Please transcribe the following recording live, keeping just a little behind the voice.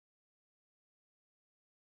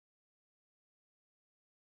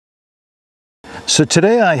So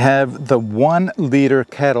today I have the 1-liter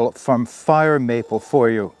kettle from Fire Maple for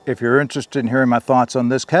you. If you're interested in hearing my thoughts on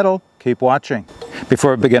this kettle, keep watching.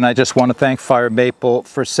 Before I begin, I just want to thank Fire Maple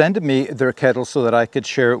for sending me their kettle so that I could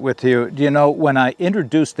share it with you. You know, when I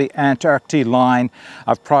introduced the Antarcti line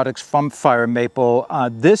of products from Fire Maple,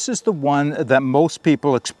 this is the one that most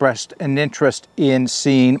people expressed an interest in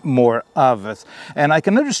seeing more of. And I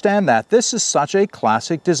can understand that. This is such a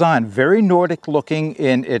classic design, very Nordic looking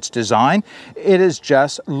in its design. It is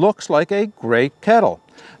just looks like a great kettle.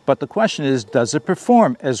 But the question is, does it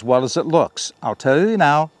perform as well as it looks? I'll tell you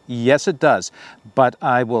now, yes it does. But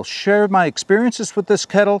I will share my experiences with this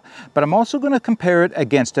kettle, but I'm also going to compare it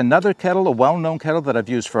against another kettle, a well-known kettle that I've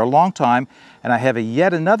used for a long time, and I have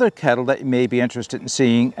yet another kettle that you may be interested in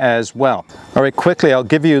seeing as well. All right, quickly, I'll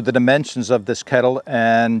give you the dimensions of this kettle,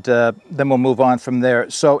 and then we'll move on from there.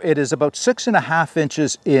 So it is about 6.5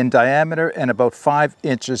 inches in diameter and about 5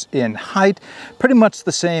 inches in height, pretty much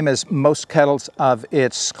the same as most kettles of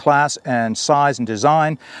its class and size and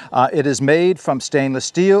design. It is made from stainless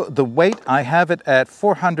steel. The weight, I have it at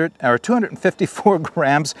 254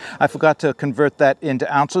 grams. I forgot to convert that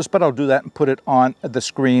into ounces, but I'll do that and put it on the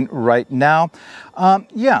screen right now.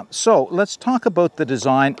 Yeah, so let's talk about the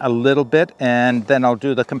design a little bit and then I'll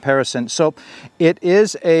do the comparison. So it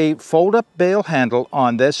is a fold-up bale handle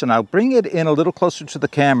on this, and I'll bring it in a little closer to the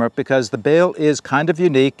camera because the bale is kind of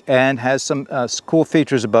unique and has some cool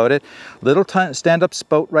features about it. Little stand-up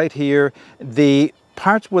spout right here. The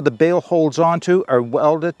parts where the bale holds onto are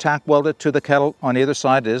welded, tack welded to the kettle on either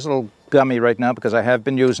side. It is a little gummy right now because I have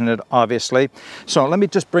been using it, obviously. So let me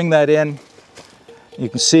just bring that in. You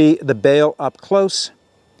can see the bale up close.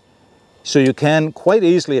 So you can quite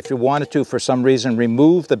easily, if you wanted to, for some reason,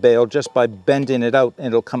 remove the bale just by bending it out and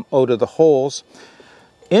it'll come out of the holes.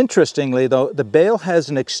 Interestingly though, the bale has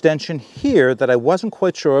an extension here that I wasn't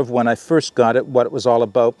quite sure of when I first got it, what it was all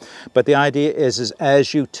about. But the idea is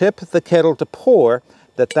as you tip the kettle to pour,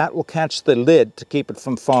 that will catch the lid to keep it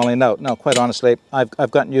from falling out. Now, quite honestly,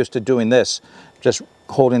 I've gotten used to doing this, just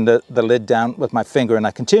holding the lid down with my finger, and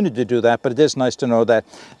I continue to do that, but it is nice to know that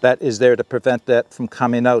that is there to prevent that from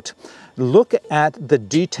coming out. Look at the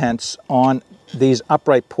detents on these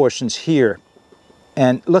upright portions here.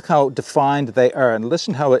 And look how defined they are, and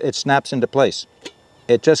listen how it snaps into place.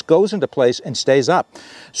 It just goes into place and stays up.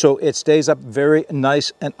 So it stays up very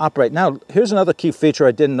nice and upright. Now, here's another key feature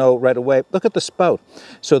I didn't know right away. Look at the spout.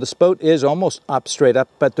 So the spout is almost up, straight up,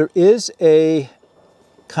 but there is a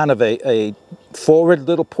kind of a forward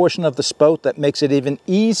little portion of the spout that makes it even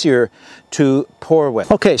easier to pour with.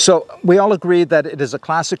 Okay, so we all agree that it is a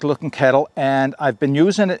classic looking kettle, and I've been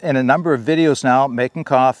using it in a number of videos now, making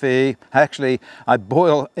coffee. Actually, I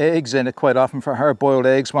boil eggs in it quite often for hard-boiled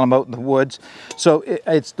eggs while I'm out in the woods. So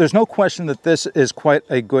there's no question that this is quite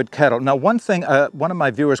a good kettle. Now, one thing one of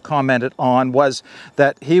my viewers commented on was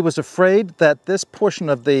that he was afraid that this portion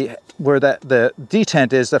of the the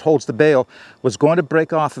detent is that holds the bale was going to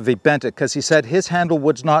break off if he bent it, because he said his handle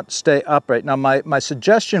would not stay upright. Now my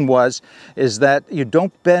suggestion is that you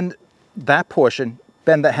don't bend that portion,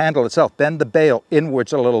 bend the handle itself, bend the bale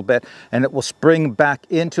inwards a little bit, and it will spring back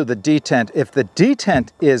into the detent. If the detent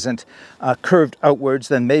isn't curved outwards,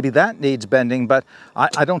 then maybe that needs bending, but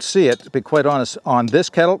I don't see it, to be quite honest. On this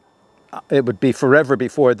kettle, it would be forever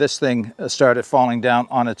before this thing started falling down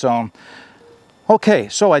on its own. Okay,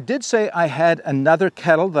 so I did say I had another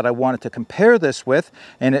kettle that I wanted to compare this with,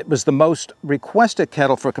 and it was the most requested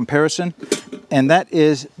kettle for comparison, and that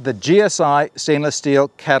is the GSI stainless steel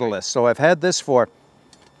Kettles. So I've had this for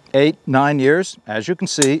 8-9 years. As you can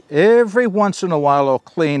see, every once in a while I'll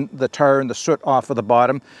clean the tar and the soot off of the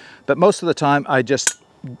bottom, but most of the time I just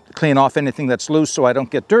clean off anything that's loose so I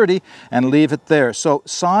don't get dirty and leave it there. So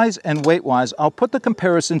size and weight wise, I'll put the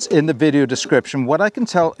comparisons in the video description. What I can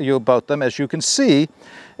tell you about them, as you can see,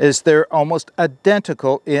 is they're almost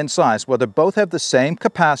identical in size. Well, they both have the same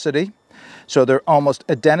capacity, so they're almost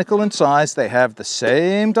identical in size. They have the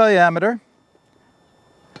same diameter.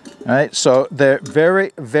 All right, so they're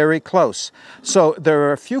very, very close. So there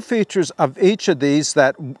are a few features of each of these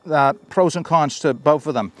that pros and cons to both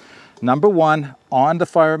of them. Number one, on the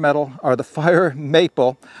Fire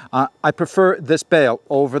Maple, I prefer this bale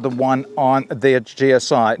over the one on the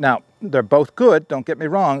GSI. Now, they're both good, don't get me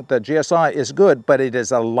wrong. The GSI is good, but it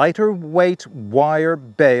is a lighter weight wire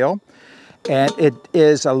bale, and it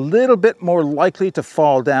is a little bit more likely to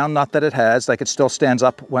fall down. Not that it has, like it still stands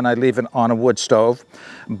up when I leave it on a wood stove.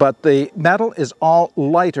 But the metal is all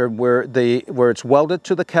lighter where it's welded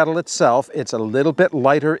to the kettle itself. It's a little bit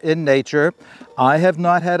lighter in nature. I have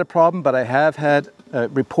not had a problem, but I have had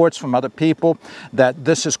reports from other people that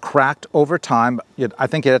this is cracked over time. I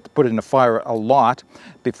think you had to put it in the fire a lot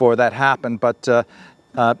before that happened, but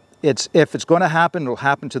if it's going to happen, it'll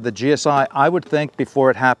happen to the GSI, I would think,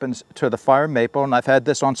 before it happens to the fire maple. And I've had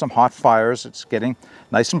this on some hot fires. It's getting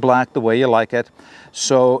nice and black the way you like it.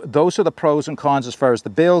 So those are the pros and cons as far as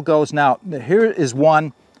the bill goes. Now, here is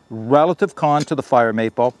one relative con to the fire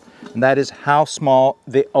maple, and that is how small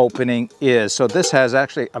the opening is. So this has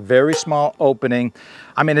actually a very small opening.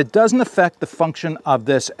 I mean, it doesn't affect the function of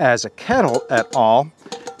this as a kettle at all.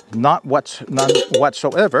 None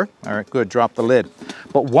whatsoever. All right, good, drop the lid.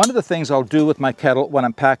 But one of the things I'll do with my kettle when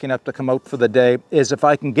I'm packing up to come out for the day is if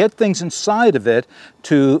I can get things inside of it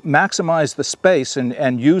to maximize the space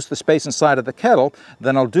and use the space inside of the kettle,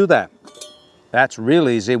 then I'll do that. That's real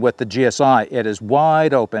easy with the GSI. It is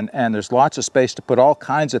wide open and there's lots of space to put all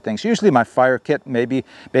kinds of things. Usually my fire kit, maybe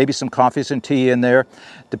some coffees and tea in there,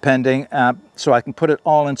 depending, so I can put it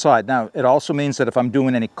all inside. Now, it also means that if I'm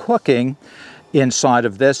doing any cooking inside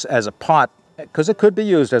of this as a pot, because it could be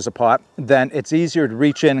used as a pot, then it's easier to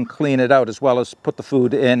reach in and clean it out as well as put the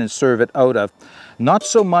food in and serve it out of. Not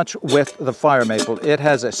so much with the fire maple. It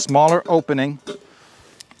has a smaller opening,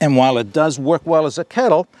 and while it does work well as a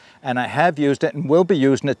kettle, and I have used it and will be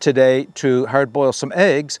using it today to hard boil some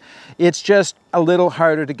eggs, it's just a little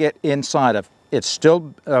harder to get inside of. It's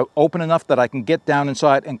still open enough that I can get down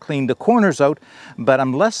inside and clean the corners out, but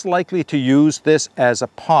I'm less likely to use this as a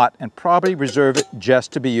pot and probably reserve it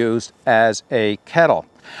just to be used as a kettle.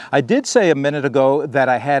 I did say a minute ago that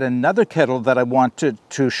I had another kettle that I wanted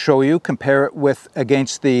to show you, compare it with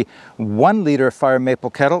against the 1 liter fire maple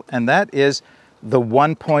kettle, and that is the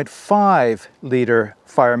 1.5 liter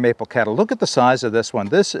fire maple kettle. Look at the size of this one.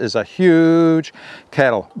 This is a huge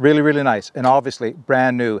kettle, really, really nice, and obviously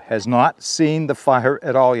brand new, has not seen the fire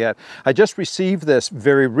at all yet. I just received this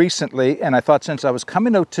very recently, and I thought since I was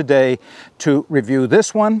coming out today to review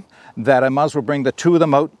this one, that I might as well bring the two of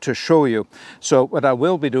them out to show you. So what I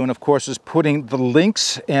will be doing, of course, is putting the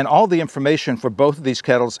links and all the information for both of these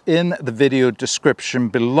kettles in the video description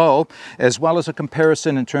below, as well as a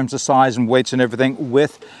comparison in terms of size and weights and everything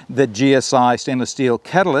with the GSI stainless steel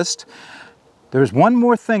Kettleist. There's one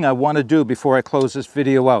more thing I want to do before I close this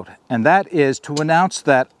video out, and that is to announce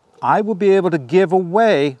that I will be able to give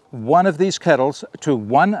away one of these kettles to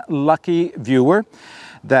one lucky viewer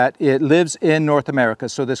that it lives in North America.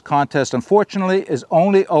 So this contest, unfortunately, is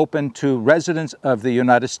only open to residents of the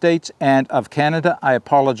United States and of Canada. I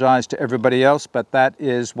apologize to everybody else, but that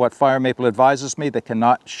is what Fire Maple advises me. They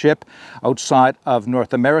cannot ship outside of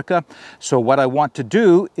North America. So what I want to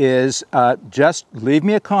do is just leave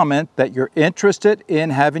me a comment that you're interested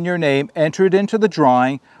in having your name entered into the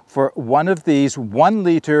drawing for one of these 1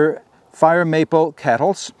 liter fire maple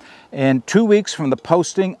kettles. In 2 weeks from the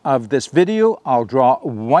posting of this video, I'll draw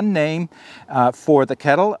one name for the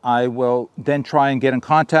kettle. I will then try and get in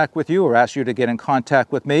contact with you, or ask you to get in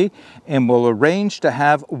contact with me, and we'll arrange to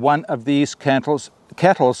have one of these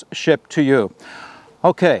kettles shipped to you.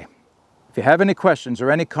 Okay. If you have any questions or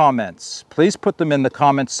any comments, please put them in the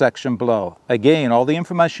comments section below. Again, all the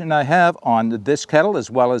information I have on this kettle as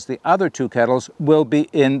well as the other 2 kettles will be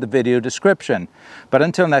in the video description. But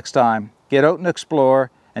until next time, get out and explore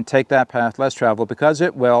and take that path less traveled, because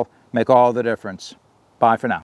it will make all the difference. Bye for now.